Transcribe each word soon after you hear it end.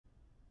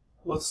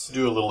Let's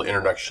do a little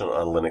introduction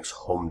on Linux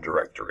home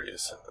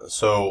directories.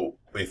 So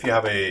if you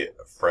have a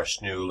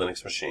fresh new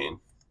Linux machine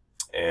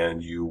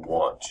and you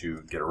want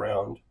to get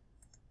around,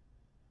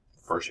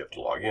 first you have to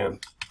log in.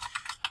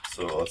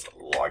 So let's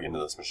log into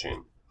this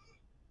machine.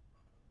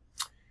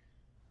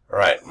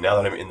 Alright,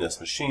 now that I'm in this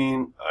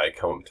machine, I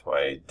come to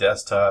my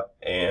desktop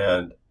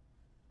and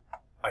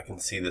I can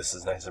see this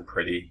is nice and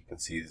pretty. You can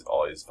see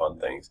all these fun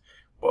things.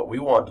 But we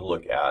want to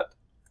look at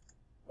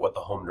what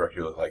the home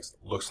directory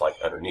looks like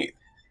underneath.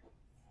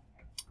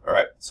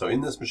 Alright, so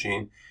in this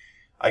machine,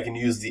 I can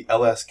use the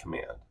ls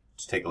command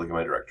to take a look at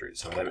my directory.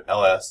 So when I type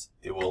ls,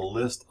 it will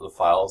list the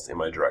files in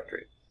my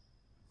directory.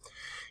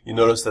 You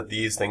notice that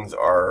these things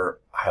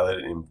are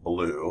highlighted in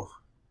blue.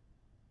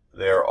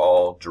 They're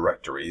all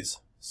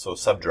directories, so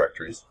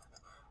subdirectories.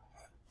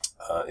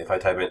 If I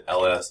type in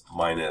ls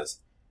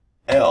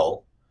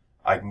 -l,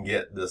 I can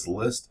get this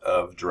list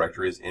of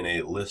directories in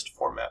a list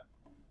format.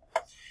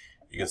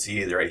 You can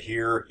see right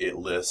here, it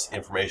lists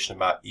information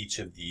about each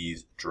of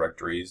these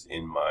directories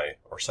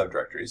or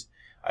subdirectories.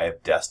 I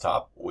have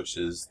desktop, which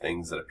is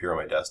things that appear on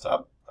my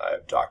desktop. I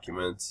have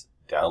documents,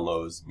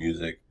 downloads,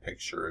 music,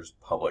 pictures,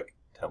 public,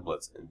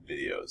 templates, and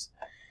videos.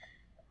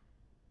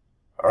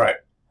 Alright.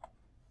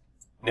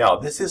 Now,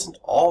 this isn't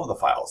all of the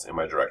files in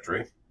my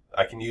directory.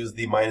 I can use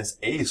the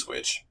 -a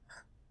switch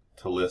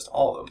to list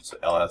all of them. So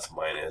ls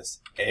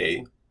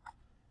 -a,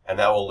 and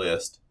that will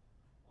list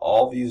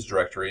all these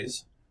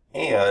directories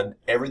and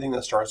everything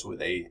that starts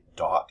with a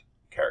dot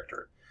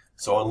character.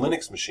 So on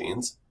Linux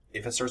machines,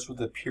 if it starts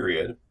with a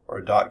period or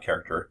a dot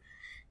character,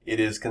 it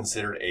is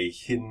considered a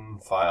hidden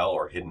file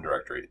or hidden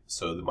directory.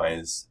 So the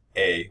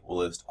 -a will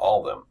list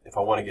all of them. If I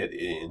want to get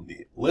in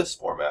the list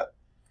format,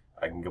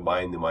 I can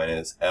combine the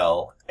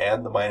 -l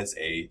and the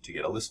 -a to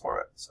get a list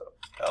format. So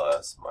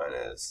ls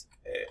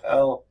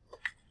 -al,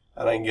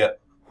 and I can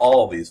get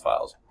all of these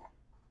files.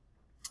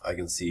 I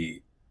can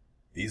see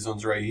these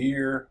ones right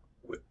here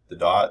with the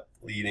dot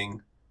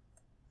leading,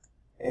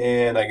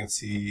 and I can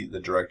see the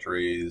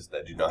directories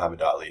that do not have a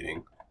dot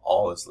leading.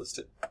 All is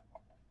listed.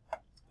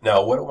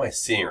 Now, what am I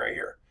seeing right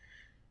here?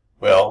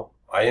 Well,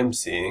 I am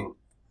seeing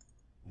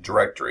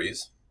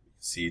directories. You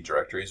can see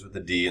directories with a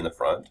D in the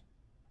front.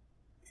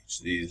 Each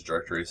of these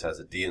directories has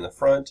a D in the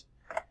front,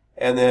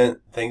 and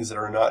then things that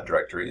are not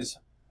directories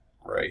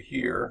right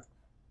here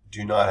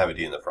do not have a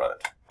D in the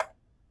front.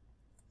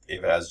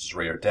 If it has just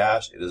regular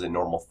dash, it is a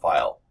normal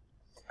file.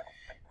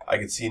 I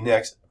can see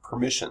next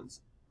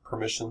permissions.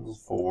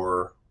 Permissions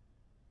for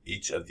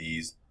each of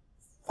these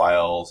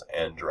files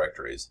and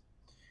directories.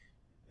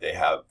 They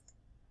have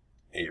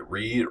a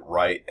read,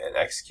 write, and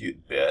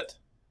execute bit.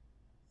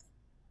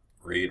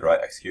 Read,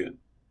 write, execute.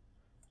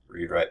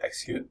 Read, write,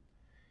 execute.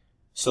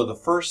 So the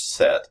first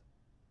set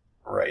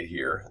right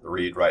here, the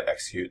read, write,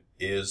 execute,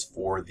 is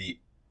for the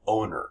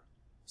owner.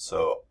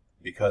 So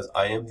because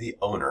I am the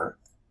owner,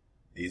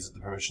 these are the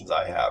permissions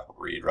I have.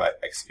 Read, write,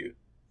 execute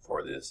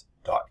for this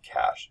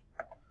 .cache.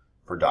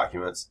 For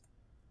documents,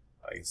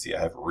 I can see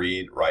I have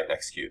read, write, and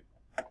execute.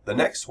 The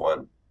next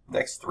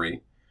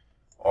three,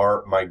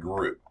 are my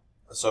group.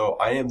 So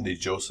I am the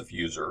Joseph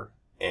user,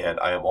 and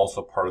I am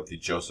also part of the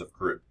Joseph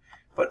group.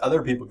 But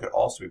other people could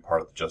also be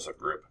part of the Joseph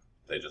group.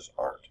 They just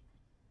aren't.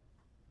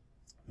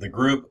 The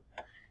group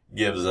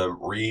gives them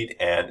read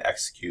and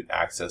execute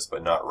access,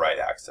 but not write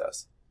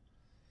access.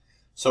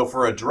 So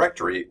for a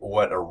directory,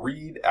 what a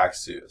read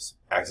access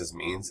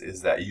means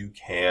is that you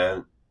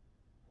can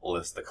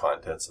list the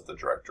contents of the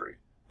directory.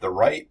 The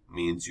write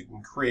means you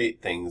can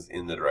create things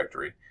in the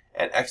directory,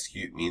 and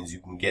execute means you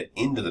can get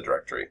into the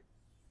directory.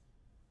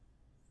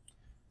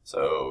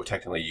 So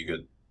technically you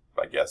could,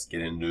 I guess,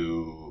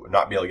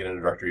 not be able to get into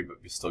a directory, but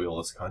still be able to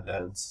list the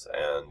contents,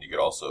 and you could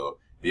also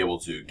be able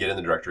to get in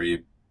the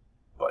directory,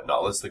 but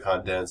not list the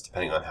contents,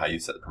 depending on how you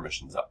set the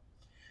permissions up.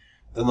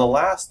 Then the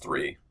last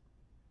three,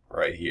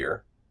 right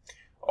here,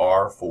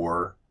 are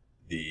for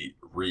the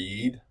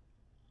read,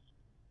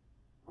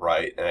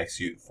 write, and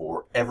execute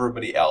for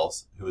everybody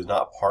else who is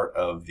not part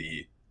of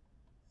the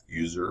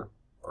user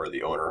or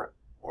the owner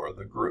or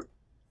the group.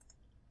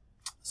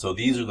 So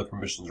these are the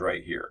permissions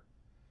right here.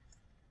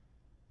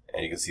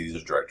 And you can see these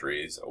are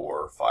directories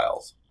or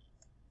files.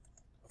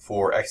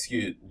 For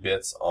execute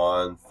bits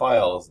on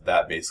files,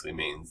 that basically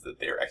means that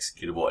they're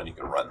executable and you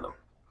can run them.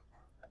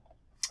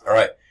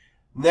 Alright,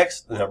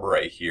 next number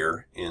right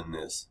here in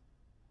this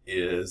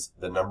is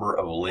the number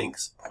of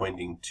links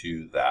pointing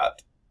to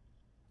that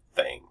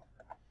thing.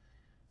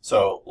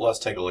 So let's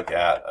take a look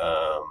at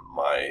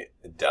my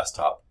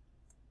desktop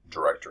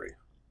directory.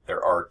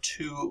 There are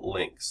 2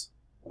 links.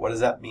 What does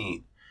that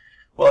mean?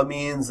 Well, it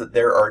means that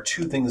there are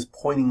 2 things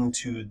pointing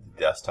to the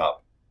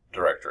desktop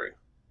directory.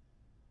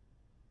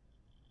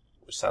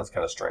 Which sounds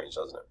kind of strange,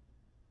 doesn't it?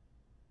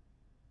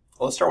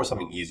 Well, let's start with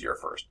something easier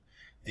first.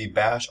 The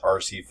bash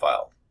rc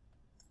file.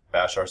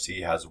 Bash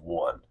rc has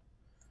one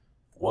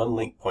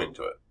link pointing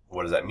to it.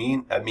 What does that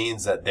mean? That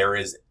means that there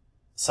is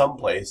some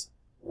place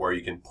where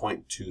you can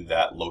point to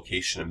that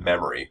location in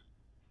memory.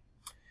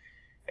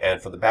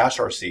 And for the bash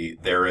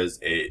rc, there is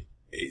a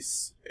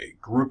a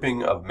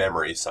grouping of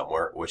memory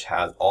somewhere which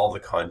has all the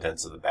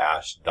contents of the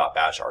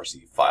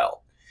bash.bashrc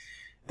file.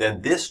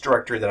 Then this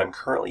directory that I'm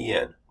currently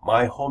in,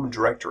 my home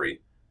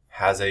directory,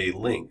 has a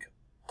link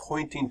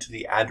pointing to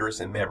the address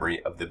in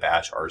memory of the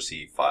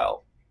bashrc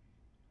file.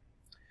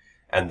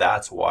 And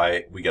that's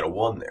why we get a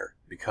 1 there,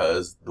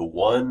 because the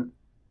 1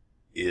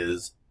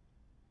 is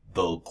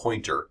the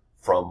pointer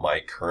from my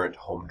current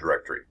home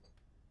directory.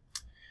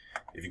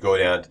 If you go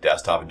down to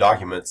desktop and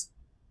documents,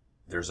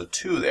 there's a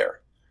 2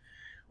 there.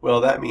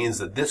 Well, that means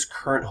that this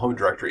current home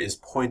directory is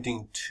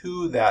pointing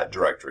to that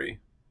directory,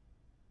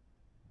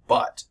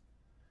 but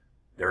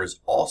there is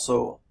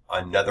also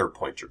another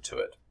pointer to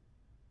it.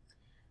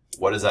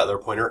 What is that other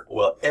pointer?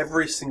 Well,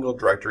 every single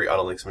directory on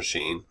a Linux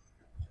machine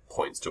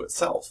points to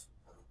itself.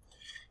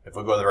 If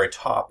we go to the very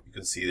top, you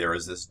can see there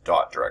is this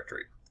dot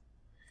directory.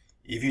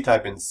 If you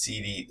type in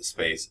cd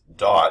space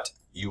dot,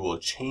 you will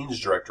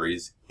change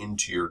directories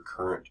into your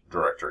current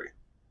directory,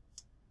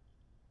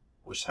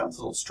 which sounds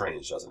a little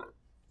strange, doesn't it?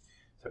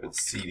 Type in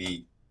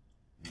cd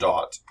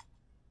dot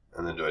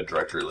and then do a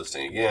directory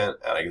listing again,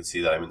 and I can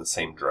see that I'm in the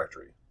same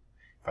directory.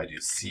 If I do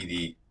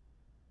cd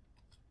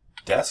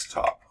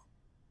desktop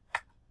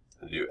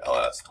and do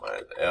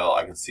ls-l,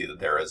 I can see that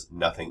there is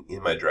nothing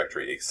in my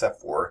directory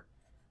except for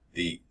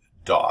the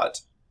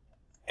dot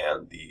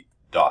and the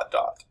dot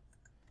dot.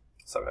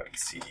 So I'm having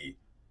cd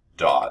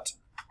dot,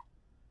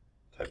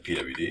 type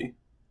pwd.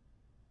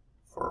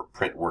 For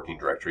print working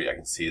directory, I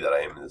can see that I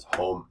am in this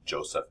home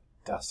Joseph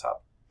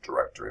desktop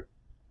directory.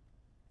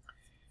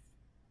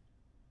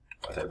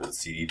 I type in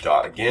cd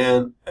dot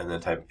again, and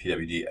then type in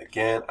pwd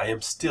again. I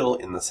am still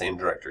in the same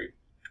directory.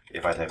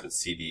 If I type in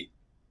cd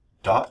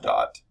dot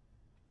dot,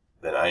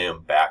 then I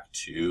am back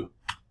to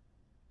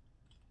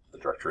the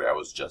directory I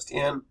was just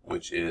in,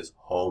 which is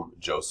home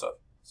Joseph.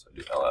 So I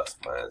do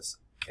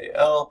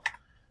ls-al,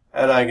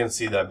 and I can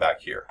see that I'm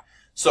back here.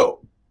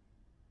 So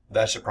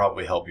that should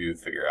probably help you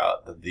figure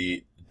out that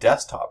the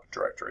desktop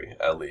directory,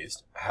 at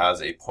least,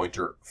 has a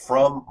pointer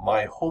from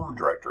my home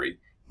directory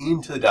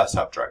into the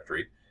desktop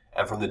directory,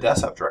 and from the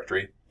desktop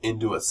directory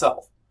into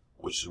itself,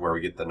 which is where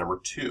we get the number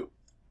 2.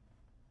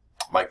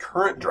 My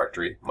current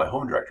directory, my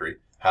home directory,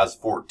 has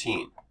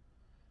 14.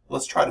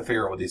 Let's try to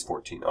figure out what these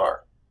 14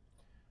 are.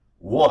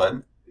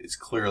 1 is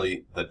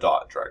clearly the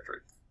dot directory.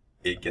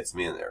 It gets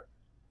me in there.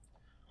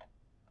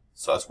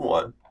 So that's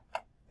 1.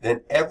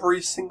 Then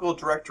every single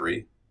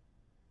directory,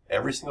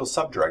 every single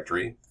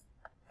subdirectory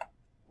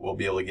will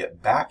be able to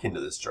get back into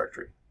this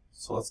directory.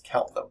 So let's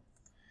count them.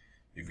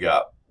 You've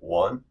got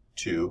 1,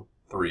 2,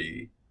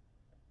 3,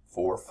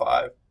 4,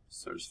 5.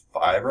 So there's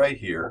 5 right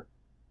here.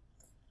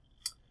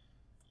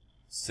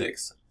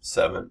 6,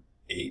 7,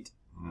 8,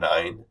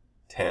 9,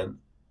 10,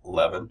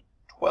 11,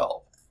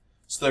 12.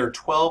 So there are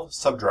 12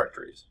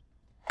 subdirectories.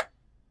 But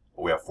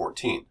we have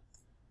 14.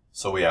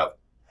 So we have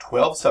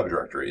 12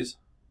 subdirectories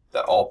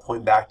that all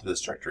point back to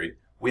this directory.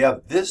 We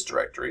have this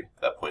directory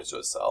that points to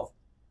itself.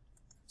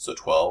 So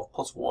 12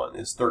 plus 1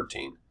 is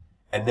 13.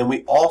 And then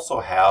we also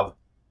have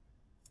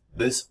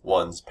this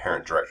one's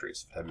parent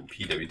directories. If I have in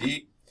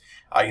pwd,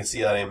 I can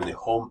see that I am in the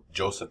home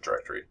Joseph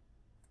directory.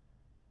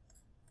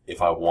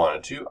 If I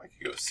wanted to, I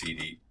could go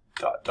cd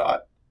dot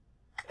dot,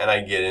 and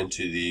I get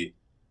into the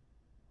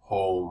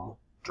home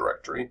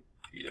directory,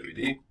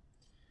 pwd,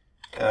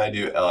 and I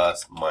do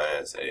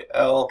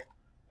ls-al,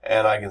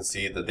 and I can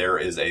see that there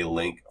is a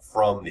link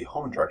from the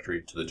home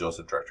directory to the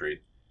Joseph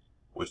directory,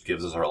 which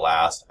gives us our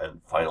last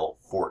and final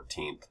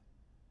 14th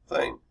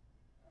thing.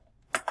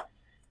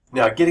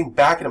 Now, getting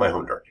back into my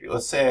home directory,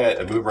 let's say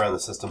I move around the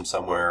system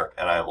somewhere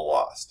and I am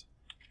lost.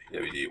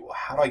 pwd, well,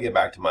 how do I get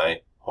back to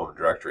my home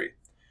directory?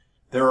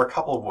 There are a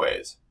couple of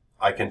ways.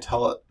 I can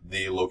tell it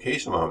the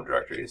location of my home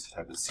directory, so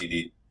type in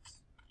cd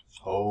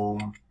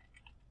home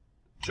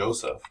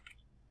Joseph,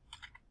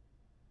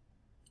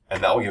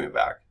 and that will get me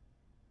back.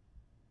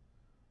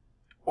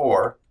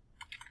 Or,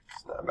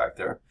 it's not back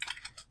there,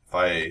 if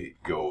I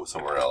go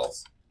somewhere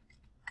else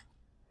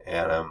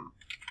and I'm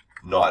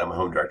not in my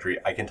home directory,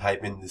 I can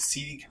type in the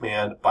cd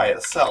command by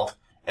itself,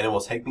 and it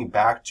will take me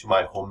back to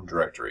my home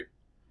directory.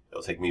 It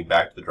will take me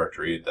back to the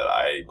directory that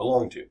I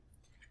belong to.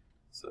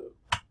 So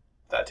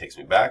that takes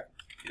me back.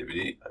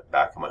 pwd, I'm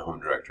back in my home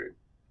directory.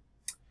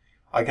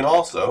 I can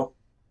also,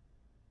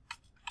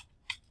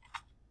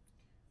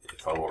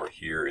 if I'm over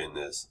here in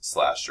this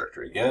slash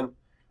directory again,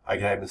 I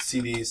can type in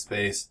cd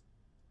space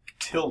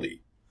tilde.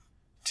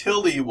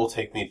 Tilde will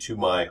take me to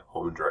my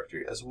home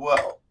directory as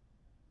well.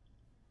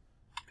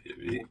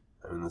 pwd,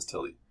 I'm in this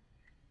tilde.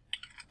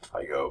 If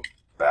I go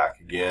back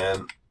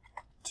again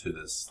to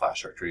this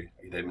slash directory,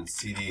 I can type in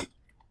cd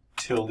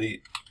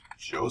tilde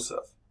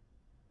Joseph,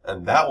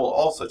 and that will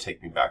also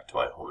take me back to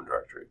my home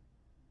directory.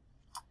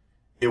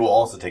 It will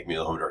also take me to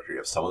the home directory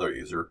of some other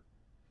user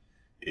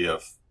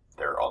if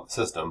they're on the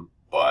system,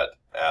 but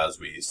as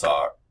we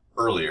saw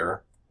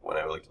earlier, when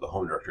I looked at the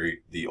home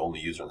directory, the only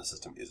user in the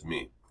system is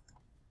me.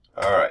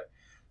 All right,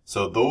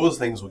 so those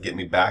things will get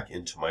me back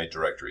into my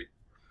directory.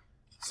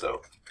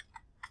 So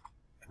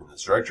I'm in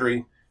this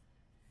directory,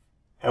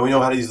 And we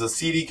know how to use the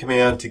cd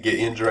command to get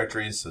in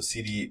directories. So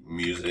cd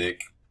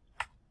music,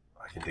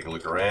 I can take a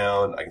look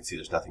around. I can see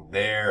there's nothing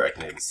there. I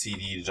can hit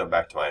cd to jump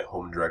back to my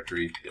home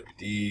directory,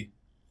 pwd.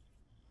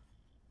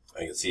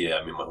 I can see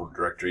I'm in my home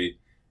directory,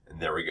 and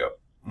there we go.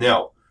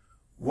 Now,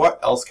 what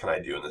else can I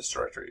do in this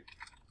directory?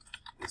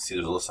 You see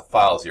there's a list of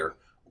files here.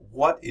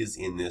 What is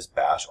in this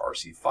bash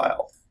rc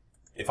file?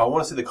 If I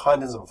want to see the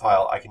contents of a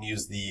file, I can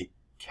use the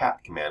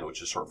cat command, which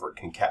is short for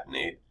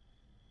concatenate.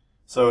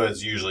 So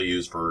it's usually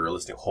used for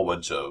listing a whole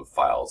bunch of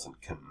files and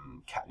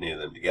concatenating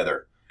them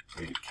together.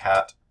 We do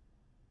cat.bashrc,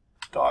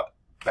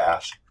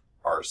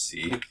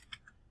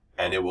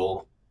 and it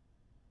will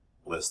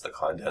list the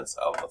contents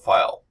of the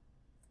file.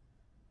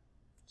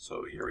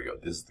 So here we go.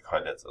 This is the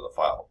contents of the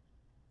file,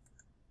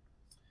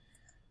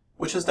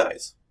 which is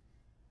nice.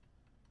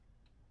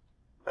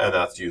 And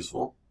that's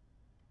useful.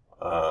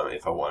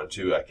 If I wanted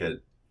to, I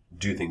could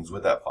do things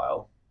with that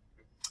file.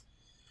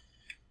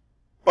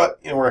 But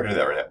we're not going to do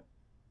that right now.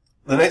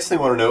 The next thing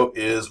I want to know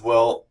is,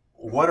 well,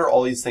 what are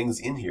all these things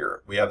in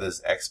here? We have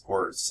this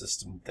export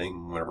system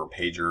thing, whatever,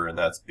 pager, and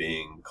that's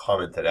being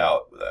commented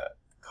out with a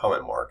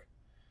comment mark.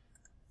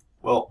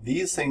 Well,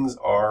 these things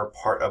are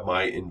part of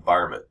my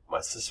environment,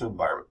 my system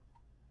environment.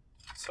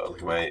 So look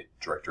at my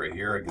directory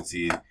here. I can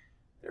see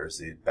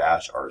there's a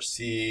bash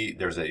rc,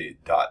 there's a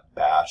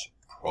 .bash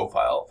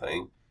profile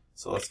thing.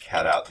 So let's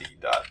cat out the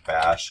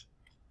 .bash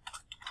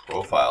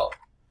profile.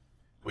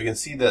 We can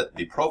see that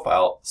the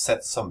profile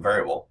sets some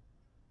variable.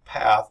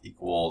 Path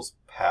equals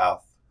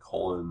path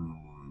colon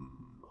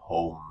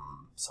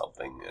home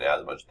something, and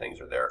adds a bunch of things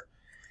are there.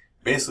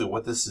 Basically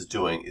what this is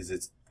doing is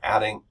it's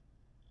adding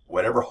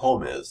whatever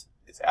home is,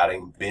 it's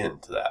adding bin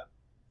to that.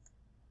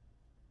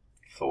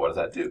 So what does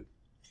that do?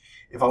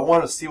 If I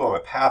want to see what my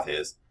path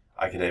is,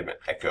 I can type an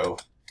echo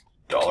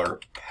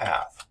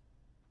 $path.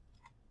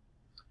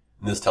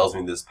 And this tells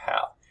me this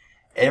path.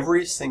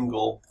 Every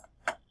single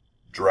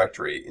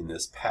directory in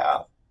this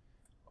path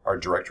are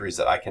directories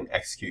that I can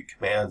execute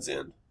commands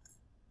in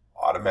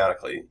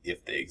automatically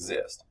if they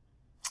exist.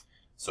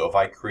 So if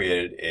I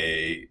created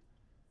a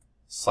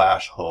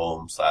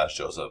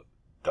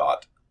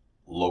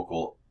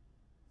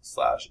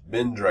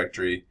 /home/joseph.local/bin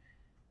directory,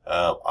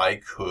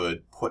 I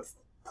could put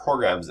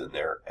programs in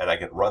there and I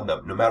could run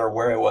them no matter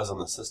where I was on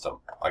the system.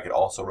 I could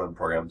also run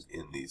programs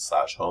in the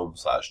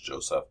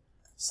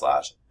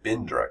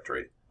 /home/joseph/bin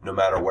directory no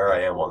matter where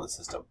I am on the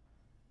system.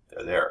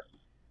 They're there.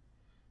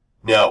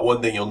 Now,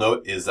 one thing you'll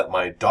note is that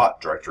my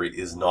dot directory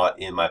is not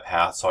in my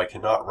path, so I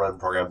cannot run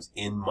programs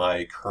in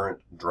my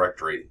current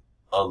directory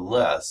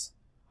unless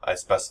I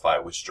specify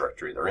which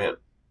directory they're in,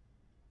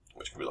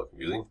 which can be a little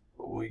confusing,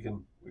 but we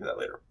can do that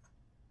later.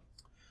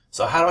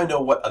 So how do I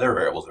know what other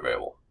variables are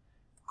available?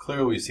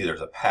 Clearly, we see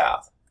there's a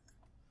path.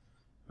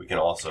 We can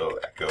also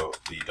echo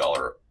the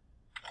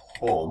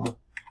 $home,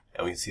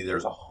 and we can see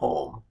there's a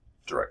home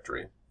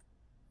directory.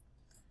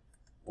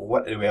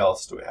 What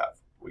else do we have?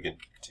 We can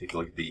take a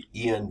look at the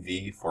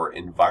env for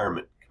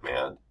environment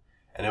command,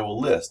 and it will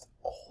list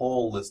a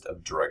whole list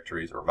of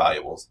directories or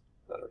valuables,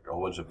 that are a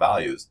whole bunch of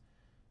values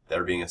that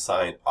are being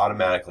assigned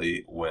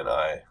automatically when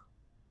I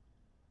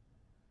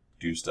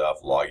do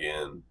stuff, log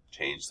in,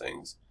 change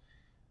things.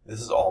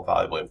 This is all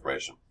valuable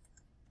information.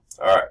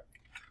 All right,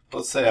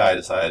 let's say I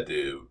decided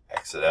to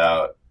exit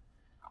out,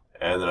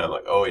 and then I'm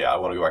like, oh yeah, I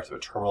want to go back to the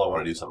terminal, I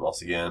want to do something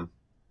else again.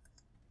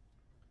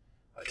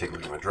 I take a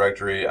look at my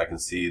directory, I can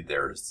see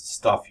there's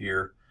stuff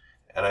here,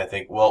 and I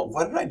think, well,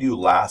 what did I do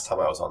last time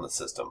I was on the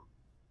system?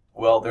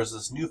 Well, there's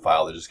this new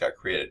file that just got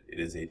created. It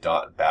is a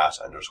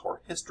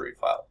 .bash_history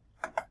file.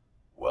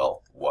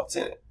 Well, what's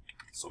in it?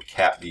 So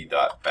cat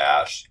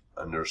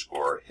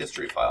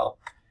b.bash_history file,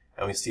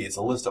 and we see it's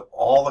a list of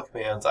all the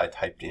commands I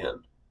typed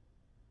in,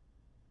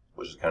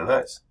 which is kind of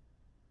nice.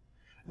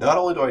 Not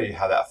only do I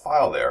have that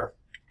file there,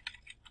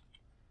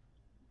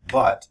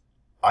 but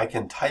I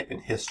can type in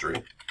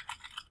history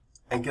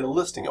and get a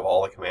listing of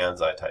all the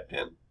commands I typed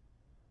in.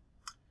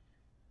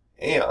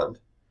 And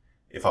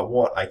if I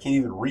want, I can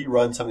even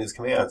rerun some of these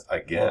commands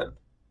again.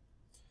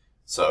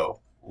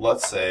 So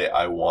let's say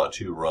I want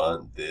to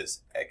run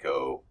this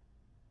echo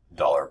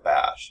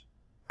 $bash.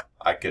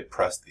 I could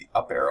press the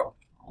up arrow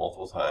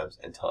multiple times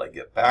until I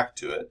get back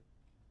to it.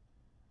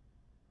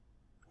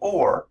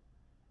 Or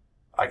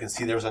I can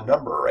see there's a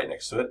number right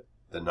next to it,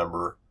 the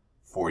number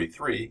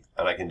 43,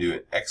 and I can do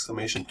an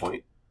exclamation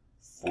point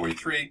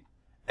 43,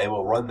 and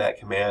we'll run that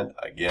command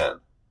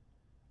again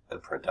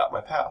and print out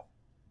my path.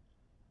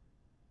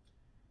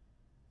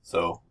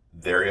 So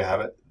there you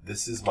have it.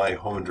 This is my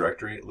home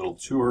directory, a little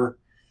tour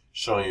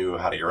showing you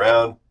how to get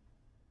around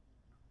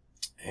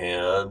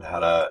and how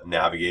to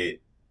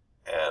navigate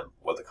and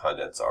what the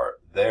contents are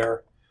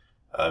there.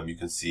 You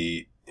can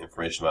see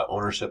information about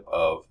ownership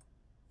of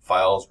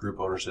files, group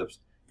ownerships.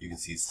 You can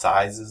see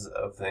sizes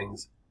of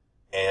things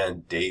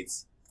and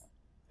dates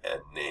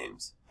and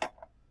names.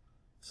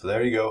 So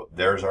there you go.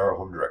 There's our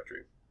home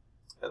directory.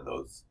 And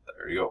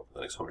there you go,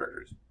 the next home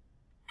directories.